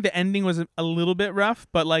do think the ending was a little bit rough,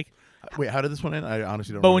 but like Wait, how did this one end? I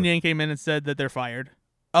honestly don't Bowen remember. Yang came in and said that they're fired.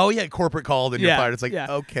 Oh yeah, corporate called and you're fired. It's like,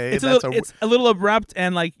 okay, it's that's a little abrupt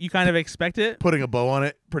and like you kind of expect it. putting a bow on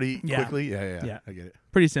it pretty Yeah. quickly. Yeah, Yeah. I get it.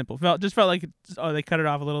 Pretty simple. Felt like they cut it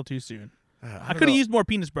off a little too soon. I could have used more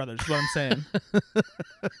Penis Brothers. Is what I'm saying.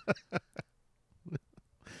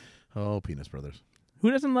 Oh, Penis Brothers.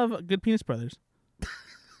 Who doesn't love good Penis Brothers?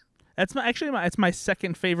 That's it's my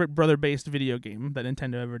second favorite brother-based video game that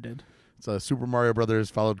Nintendo ever did. So Super Mario Brothers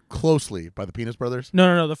followed closely by the Penis Brothers.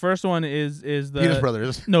 No. The first one is the Penis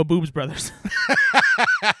Brothers. No, Boobs Brothers.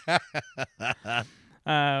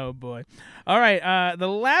 Oh boy! All right. The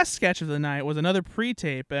last sketch of the night was another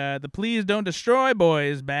pre-tape. The Please Don't Destroy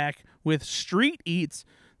Boys back with Street Eats.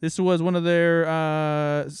 This was one of their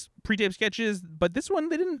pre-tape sketches, but this one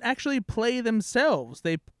they didn't actually play themselves.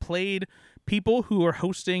 They played people who are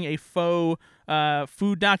hosting a faux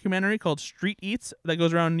food documentary called Street Eats that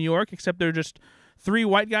goes around New York, except they're just three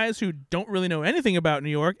white guys who don't really know anything about New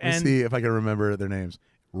York. Let's see if I can remember their names.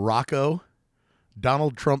 Rocco,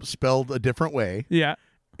 Donald Trump spelled a different way. Yeah.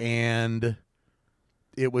 And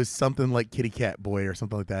it was something like Kitty Cat Boy or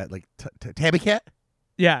something like that, like Tabby Cat?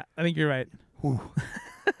 Yeah, I think you're right. Ooh.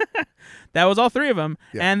 That was all three of them,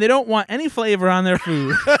 and they don't want any flavor on their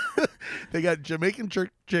food. They got Jamaican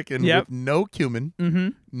chicken Yep. with no cumin,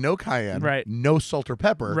 no cayenne, Right. no salt or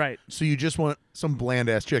pepper. Right. So you just want some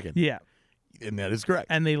bland-ass chicken. Yeah. And that is correct.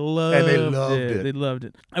 And they loved it. They loved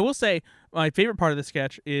it. I will say, my favorite part of the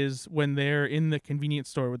sketch is when they're in the convenience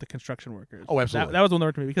store with the construction workers. Oh, absolutely. That was one that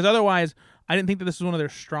worked for me, because otherwise, I didn't think that this was one of their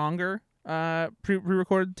stronger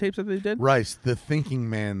pre-recorded tapes that they did. Rice, the thinking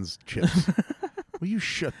man's chips. Will you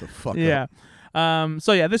shut the fuck Yeah. up?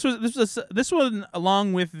 So yeah, this one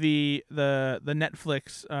along with the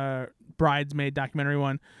Netflix Bridesmaid documentary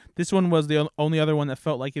one. This one was the only other one that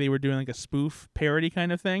felt like they were doing like a spoof parody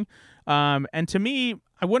kind of thing. And to me,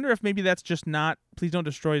 I wonder if maybe that's just not Please Don't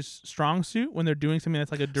Destroy's strong suit when they're doing something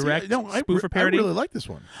that's like a direct spoof or parody. I really like this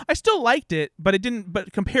one. I still liked it, but it didn't.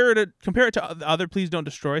 But compare it to the other Please Don't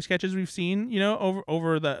Destroy sketches we've seen,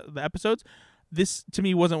 over the episodes. This to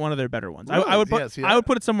me wasn't one of their better ones. Really? I would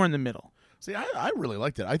put it somewhere in the middle. See, I really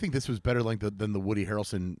liked it. I think this was better than the Woody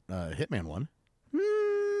Harrelson Hitman one.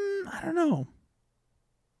 I don't know.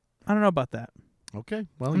 I don't know about that. Okay,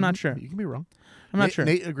 well, I'm not sure. You can be wrong. I'm not sure.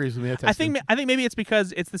 Nate agrees with me. I think maybe it's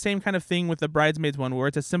because it's the same kind of thing with the Bridesmaids one, where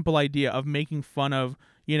it's a simple idea of making fun of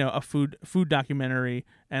a food documentary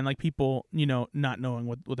and like people not knowing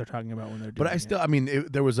what they're talking about when they're doing it. But I mean,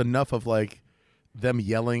 there was enough of like them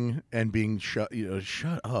yelling and being shut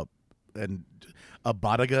up, and a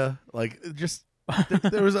bodega, like just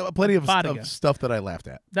there was plenty of stuff that I laughed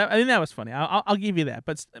at. I think that was funny. I'll give you that.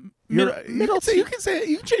 But you can say it.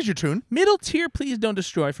 You can change your tune. Middle tier, Please Don't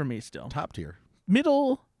Destroy for me still. Top tier.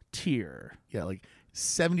 Middle tier. Yeah, like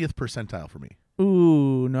 70th percentile for me.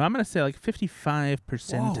 Ooh, no, I'm gonna say like 55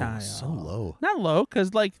 percentile. Whoa, so low. Not low,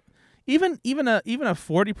 because like even a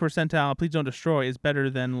 40 percentile Please Don't Destroy is better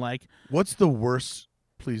than like. What's the worst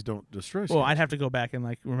Please Don't Destroy sketch? Well, I'd have to go back and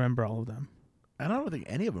like remember all of them. And I don't think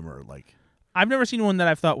any of them are like. I've never seen one that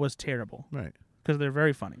I've thought was terrible. Right. Because they're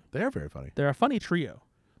very funny. They are very funny. They're a funny trio.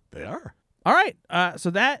 They are. All right. So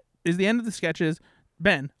that is the end of the sketches.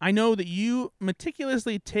 Ben, I know that you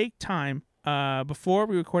meticulously take time before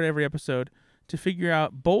we record every episode to figure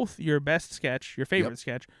out both your best sketch, your favorite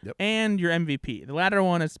sketch, and your MVP. The latter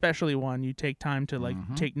one, especially one, you take time to like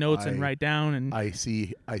take notes and write down. And I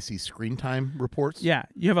see screen time reports. Yeah,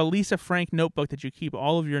 you have a Lisa Frank notebook that you keep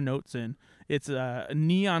all of your notes in. It's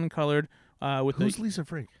neon colored. Who's Lisa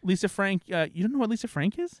Frank? Lisa Frank. You don't know what Lisa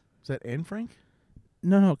Frank is? Is that Anne Frank?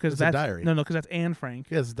 No, because that's a diary. No, because that's Anne Frank.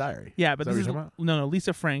 Yeah, it's a diary. Yeah, but this is no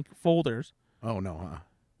Lisa Frank folders. Oh no,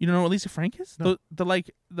 You don't know what Lisa Frank is? No.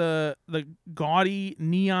 The gaudy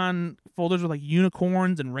neon folders with like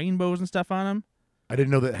unicorns and rainbows and stuff on them. I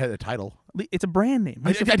didn't know that had a title. It's a brand name.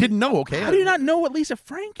 I didn't know. Okay. How do you not know what Lisa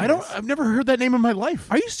Frank is? I've never heard that name in my life.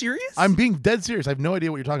 Are you serious? I'm being dead serious. I have no idea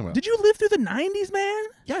what you're talking about. Did you live through the 90s, man?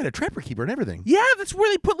 Yeah, I had a Trapper Keeper and everything. Yeah, that's where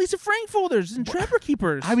they put Lisa Frank folders and Trapper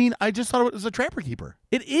Keepers. I mean, I just thought it was a Trapper Keeper.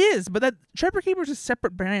 It is, but that Trapper Keeper is a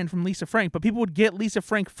separate brand from Lisa Frank. But people would get Lisa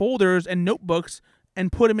Frank folders and notebooks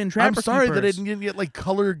and put them in Trapper Keepers. I'm sorry that I didn't get like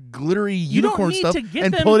color glittery unicorn stuff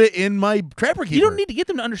and them, put it in my Trapper Keeper. You don't need to get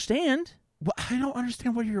them to understand. Well, I don't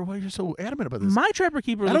understand why you're so adamant about this. My Trapper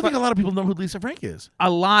Keeper. I don't think a lot of people know who Lisa Frank is. A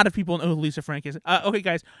lot of people know who Lisa Frank is. Okay,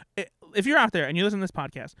 guys, if you're out there and you listen to this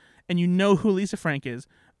podcast and you know who Lisa Frank is,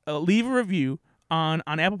 leave a review on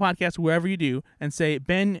Apple Podcasts, wherever you do, and say,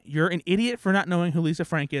 Ben, you're an idiot for not knowing who Lisa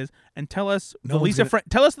Frank is, and tell us the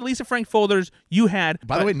Lisa Frank folders you had.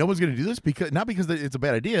 By the way, no one's going to do this not because it's a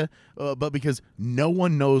bad idea, but because no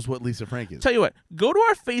one knows what Lisa Frank is. Tell you what, go to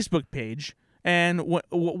our Facebook page. And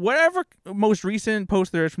whatever most recent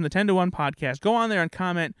post there is from the 10 to 1 podcast, go on there and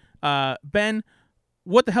comment, Ben,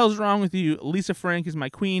 what the hell's wrong with you? Lisa Frank is my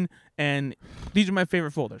queen, and these are my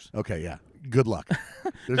favorite folders. Okay, yeah. Good luck.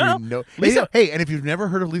 No. Hey, and if you've never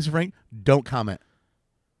heard of Lisa Frank, don't comment.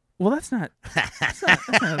 Well, that's not.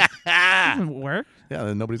 That doesn't work. Yeah,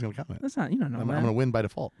 then nobody's gonna comment. That's not. You don't know. I'm that. gonna win by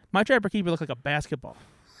default. My Trapper Keeper looked like a basketball.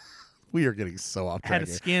 We are getting so off track. Had a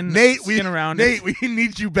here. skin. Nate, skin around Nate, it. we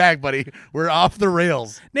need you back, buddy. We're off the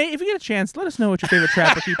rails. Nate, if you get a chance, let us know what your favorite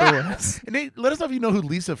Trapper Keeper was. Nate, let us know if you know who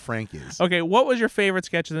Lisa Frank is. Okay, what was your favorite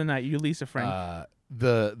sketch of the night? You, Lisa Frank.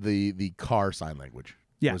 The car sign language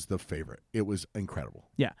Yeah. was the favorite. It was incredible.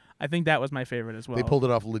 Yeah, I think that was my favorite as well. They pulled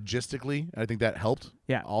it off logistically. I think that helped.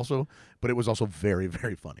 Yeah. Also, but it was also very,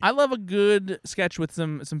 very funny. I love a good sketch with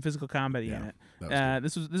some physical comedy in it. That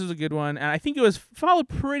was This was a good one, and I think it was followed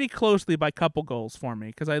pretty closely by couple goals for me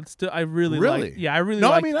because I really Really? like. Yeah, I really no,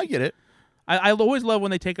 like. I mean I get it. I always love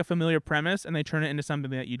when they take a familiar premise and they turn it into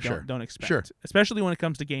something that you don't expect. Sure. Especially when it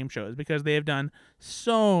comes to game shows because they have done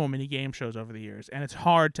so many game shows over the years, and it's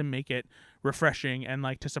hard to make it refreshing and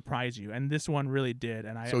like to surprise you. And this one really did.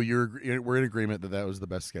 And So we're in agreement that was the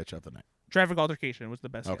best sketch of the night. Traffic Altercation was the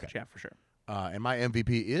best Okay. sketch, yeah, for sure. And my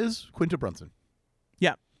MVP is Quinta Brunson.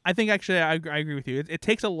 Yeah, I think actually I agree with you. It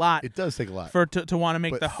takes a lot It does take a lot to want to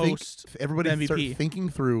make But the host everybody the start MVP. thinking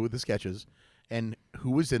through the sketches and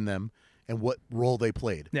who was in them and what role they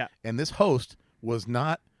played. Yeah. And this host was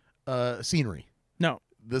not scenery. No,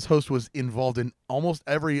 This host was involved in almost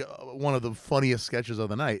every one of the funniest sketches of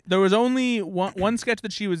the night. there was only one sketch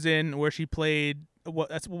that she was in where she played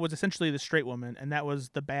what was essentially the straight woman, and that was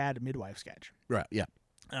the bad midwife sketch. Right. Yeah.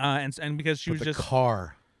 And because she But was the just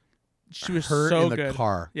car. she was her so in the good.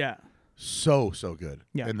 car. Yeah, So good.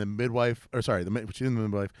 Yeah. And the midwife, or sorry, she's in the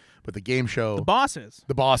midwife, but the game show, the bosses.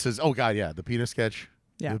 the bosses. Oh God, yeah, the penis sketch.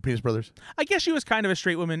 Yeah. The Penis Brothers. I guess she was kind of a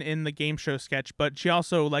straight woman in the game show sketch, but she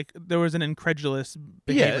also like there was an incredulous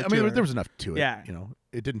behavior. Yeah, I mean to her. there was enough to it. Yeah. You know,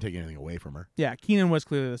 it didn't take anything away from her. Yeah, Keenan was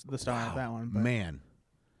clearly the star of that one. But Man,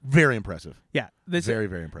 very impressive. yeah, this Very,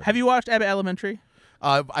 very impressive. Have you watched Abbott Elementary?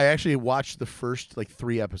 I actually watched the first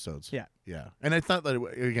 3 episodes. Yeah. Yeah. And I thought that,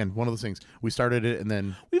 again, one of those things. We started it and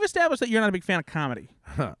then We've established that you're not a big fan of comedy,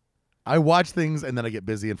 I watch things and then I get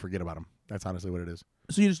busy and forget about them. That's honestly what it is.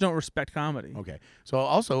 so you just don't respect comedy. Okay. So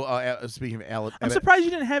also, speaking of I'm surprised you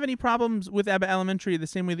didn't have any problems with Abbott Elementary the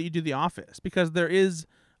same way that you do The Office, because there is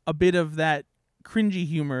a bit of that cringy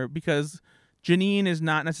humor because Janine is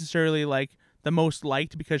not necessarily like the most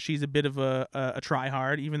liked because she's a bit of a try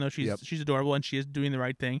hard, even though she's adorable and she is doing the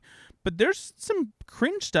right thing. But there's some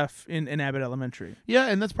cringe stuff in Abbott Elementary. Yeah,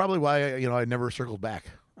 and that's probably why I never circled back.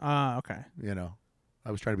 Okay. I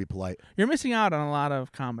was trying to be polite. You're missing out on a lot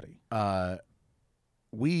of comedy.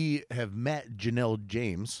 We have met Janelle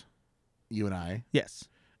James, you and I, Yes.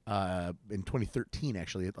 in 2013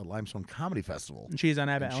 actually at the Limestone Comedy Festival. And she's on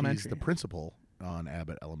Abbott And Elementary. she's the principal on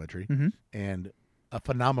Abbott Elementary, Mm-hmm. and a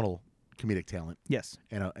phenomenal comedic talent Yes.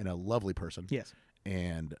 and a lovely person. Yes.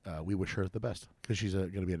 And we wish her the best because she's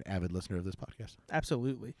going to be an avid listener of this podcast.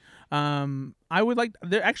 Absolutely. I would like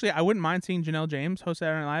there. Actually, I wouldn't mind seeing Janelle James host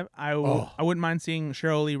Saturday Night Live. I wouldn't mind seeing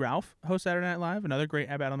Cheryl Lee Ralph host Saturday Night Live, another great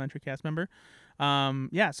Abbott Elementary cast member.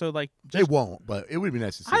 Yeah. So like, They won't, but it would be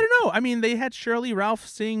nice to see. I don't know. I mean, they had Cheryl Lee Ralph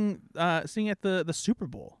sing at the Super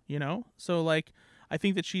Bowl. So like, I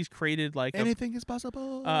think that she's created like Anything is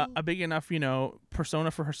possible. a big enough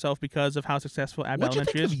persona for herself because of how successful Abbott What'd you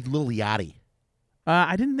Elementary think is. of Lil Yachty?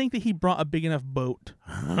 I didn't think that he brought a big enough boat.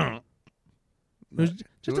 It was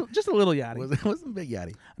just a little yachty. It wasn't big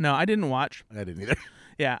Yachty. No, I didn't watch. I didn't either.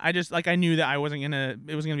 Yeah, I just I knew that it wasn't gonna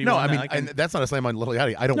be. No, one I mean, that, like, and that's not a slam on Lil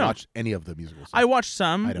Yachty. I don't No. watch any of the musicals. I watched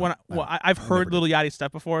some I don't. when I don't. I've I heard never Little Yachty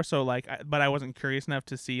stuff before, so like, but I wasn't curious enough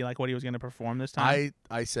to see like what he was gonna perform this time.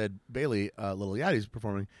 I said, Bailey, Lil Yachty's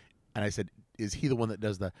performing, and I said, is he the one that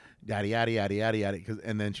does the yaddy yaddy yaddy yaddy yaddy?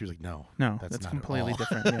 And then she was like, no, no, that's that's not completely at all.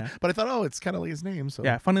 different. Yeah, But I thought, oh, it's kind of like his name. So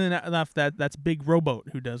yeah. Funnily enough, that's Big Rowboat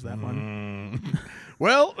who does that one.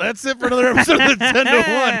 Well, that's it for another episode of the 10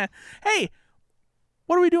 to 1. Hey,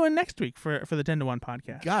 what are we doing next week for the 10 to 1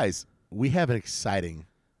 podcast? Guys, we have an exciting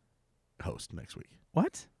host next week.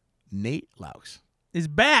 What Nate Laux is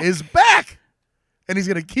back? is back, and he's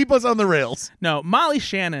going to keep us on the rails. No, Molly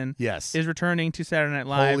Shannon Yes. is returning to Saturday Night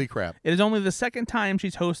Live. Holy crap. It is only the second time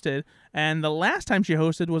she's hosted, and the last time she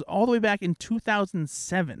hosted was all the way back in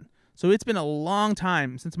 2007. So it's been a long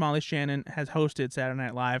time since Molly Shannon has hosted Saturday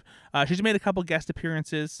Night Live. She's made a couple guest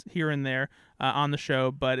appearances here and there, on the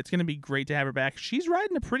show, but it's going to be great to have her back. She's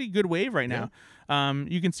riding a pretty good wave right now.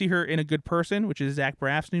 You can see her in A Good Person, which is Zach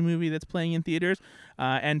Braff's new movie that's playing in theaters.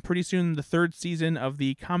 And pretty soon, the third season of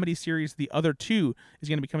the comedy series The Other Two is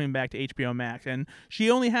going to be coming back to HBO Max. And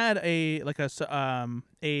she only had a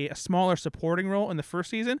smaller supporting role in the first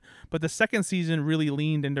season, but the second season really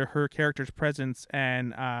leaned into her character's presence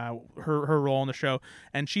and her role in the show.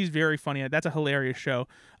 And she's very funny. That's a hilarious show.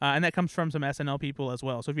 And that comes from some SNL people as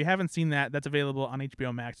well. So if you haven't seen that, that's available on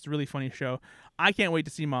HBO Max. It's a really funny show. I can't wait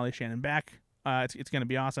to see Molly Shannon back. It's going to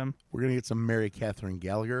be awesome. We're going to get some Mary Catherine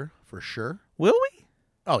Gallagher for sure. Will we?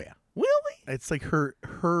 Oh, yeah. Will we? It's like her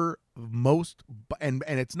most, and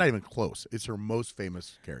it's not even close. It's her most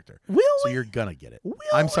famous character. Will we? So you're going to get it. Will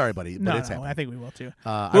I'm we? sorry, buddy, but No, it's happening. I think we will too.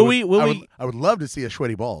 Will we? I would love to see a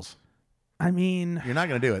Sweaty Balls. I mean, You're not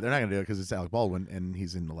going to do it. They're not going to do it because it's Alec Baldwin, and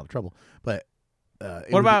he's in a lot of trouble. But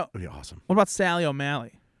it what would be awesome. What about Sally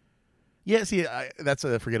O'Malley? Yeah, see, that's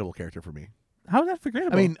a forgettable character for me. How is that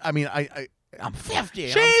forgettable? I'm 50.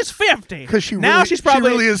 She's 50. Because she's probably.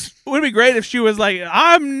 She really is. It would be great if she was like,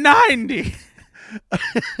 I'm 90.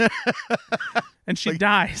 And she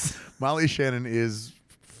dies. Molly Shannon is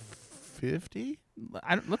 50?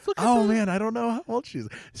 Let's look at Oh, man, I don't know how old she is.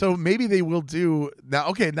 So maybe they will do.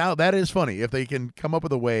 Now that is funny. If they can come up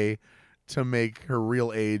with a way to make her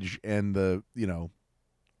real age and the,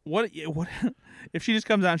 What if she just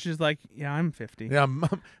comes out and she's like, yeah, I'm 50. Yeah, my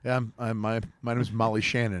name is Molly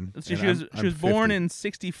Shannon. She was born in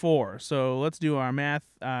 1964. So let's do our math.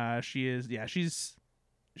 She'll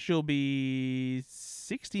be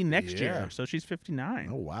 60 next year. So she's 59.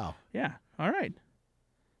 Oh, wow. Yeah. All right.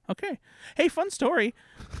 Okay. Hey, fun story.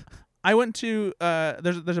 I went to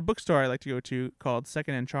there's a bookstore I like to go to called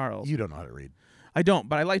Second and Charles. You don't know how to read. I don't,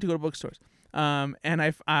 but I like to go to bookstores. And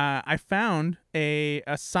I found a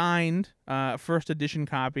signed first edition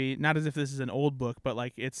copy, not as if this is an old book, but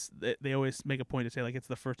like they always make a point to say like it's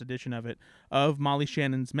the first edition of it, of Molly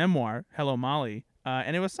Shannon's memoir, Hello Molly,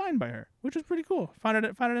 and it was signed by her, which was pretty cool. Found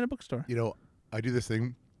it in a bookstore. I do this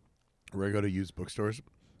thing where I go to used bookstores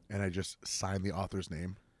and I just sign the author's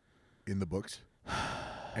name in the books,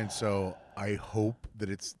 and so I hope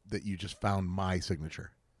that you just found my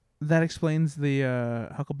signature. That explains the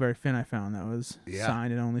Huckleberry Finn I found that was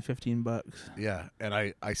signed at only $15. Yeah, and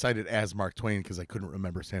I cited as Mark Twain because I couldn't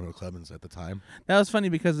remember Samuel Clemens at the time. That was funny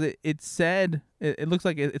because it said, it looks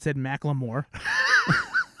like it said Macklemore.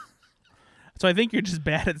 So I think you're just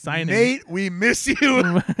bad at signing. Nate, we miss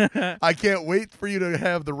you. I can't wait for you to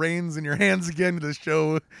have the reins in your hands again. This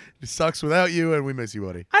show sucks without you, and we miss you,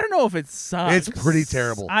 buddy. I don't know if it sucks. It's pretty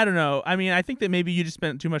terrible. I don't know. I mean, I think that maybe you just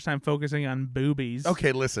spent too much time focusing on boobies.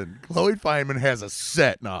 Okay, listen. Chloe Fineman has a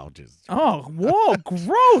set. No, just. Oh, whoa,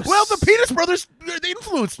 gross. Well, the Penis Brothers, they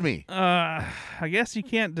influenced me. I guess you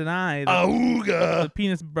can't deny that Auga. the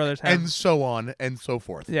Penis Brothers have. And so on and so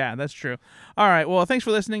forth. Yeah, that's true. All right. Well, thanks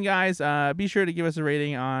for listening, guys. Be sure to give us a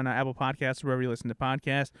rating on Apple Podcasts, wherever you listen to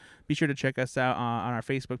podcasts. Be sure to check us out on our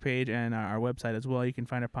Facebook page and our website as well. You can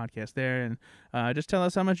find our podcast there. And just tell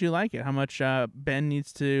us how much you like it, how much Ben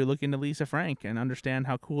needs to look into Lisa Frank and understand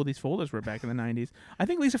how cool these folders were back in the 90s. I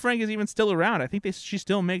think Lisa Frank is even still around. I think she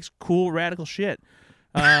still makes cool, radical shit.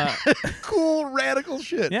 Cool, radical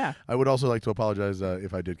shit. Yeah. I would also like to apologize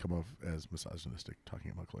if I did come off as misogynistic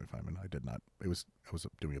talking about Chloe Fineman. I did not. I was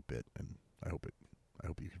doing a bit, and I hope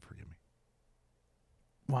you can forgive me.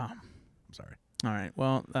 Wow. I'm sorry. All right.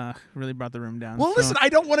 Well, really brought the room down. Well, listen, I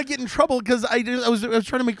don't want to get in trouble because I was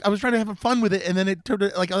trying to have fun with it, and then it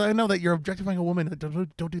turned like I know that you're objectifying a woman.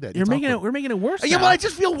 Don't do that. We're making it worse. Yeah, now. well,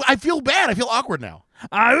 I feel bad. I feel awkward now.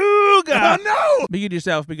 Auga! Oh no! Be good to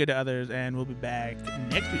yourself. Be good to others, and we'll be back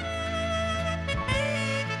next week.